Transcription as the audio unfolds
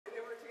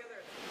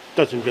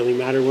doesn't really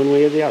matter one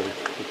way or the other.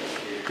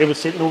 It was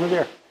sitting over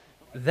there.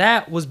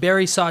 That was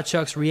Barry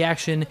Sawchuck's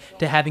reaction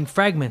to having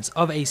fragments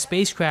of a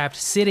spacecraft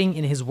sitting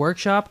in his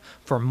workshop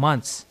for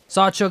months.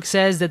 Sawchuck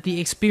says that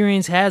the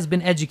experience has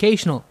been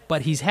educational,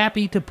 but he's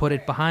happy to put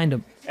it behind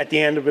him. At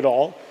the end of it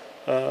all,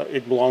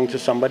 it belonged to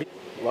somebody.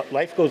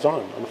 Life goes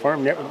on the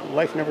farm.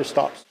 Life never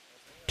stops.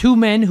 Two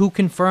men who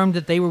confirmed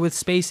that they were with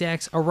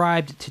SpaceX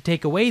arrived to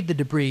take away the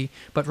debris,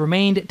 but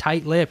remained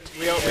tight-lipped.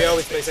 We are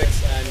with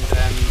SpaceX, and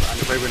I'm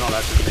afraid we're not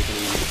allowed to make any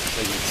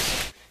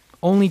statements.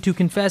 Only to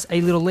confess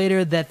a little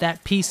later that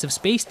that piece of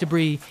space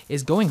debris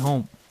is going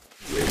home.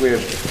 We're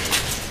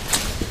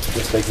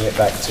just taking it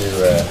back to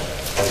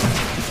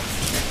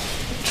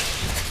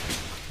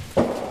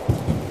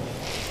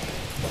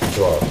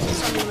our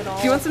offices.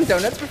 Do you want some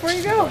donuts before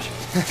you go?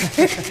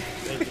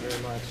 Thank you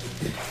very much.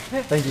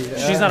 Thank you.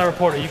 She's not a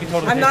reporter. You can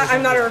totally.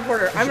 I'm not a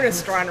reporter. I'm an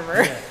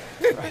astronomer.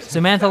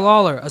 Samantha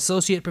Lawler,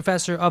 associate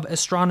professor of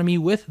astronomy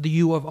with the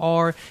U of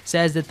R,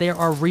 says that there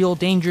are real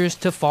dangers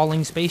to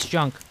falling space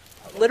junk.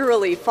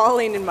 Literally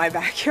falling in my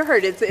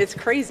backyard. It's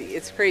crazy.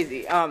 It's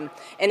crazy. And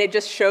it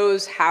just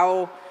shows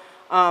how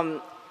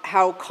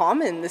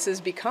common this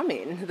is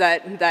becoming.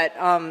 That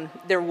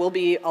there will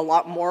be a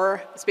lot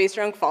more space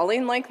junk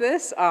falling like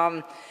this.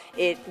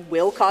 It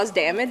will cause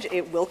damage.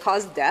 It will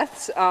cause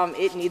deaths.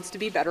 It needs to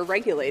be better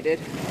regulated.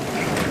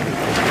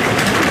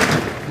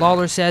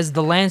 Lawler says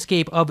the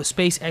landscape of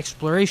space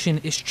exploration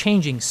is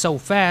changing so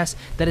fast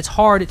that it's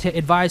hard to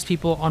advise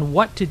people on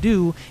what to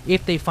do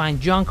if they find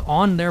junk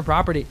on their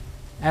property.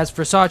 As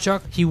for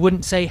Sawchuck, he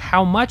wouldn't say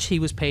how much he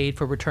was paid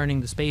for returning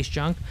the space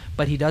junk,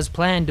 but he does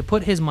plan to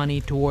put his money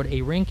toward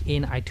a rink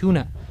in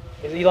Ituna.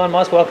 Is Elon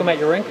Musk welcome at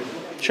your rink?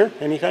 Sure,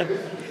 anytime.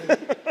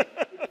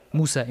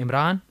 Moosa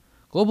Imran,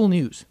 Global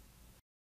News.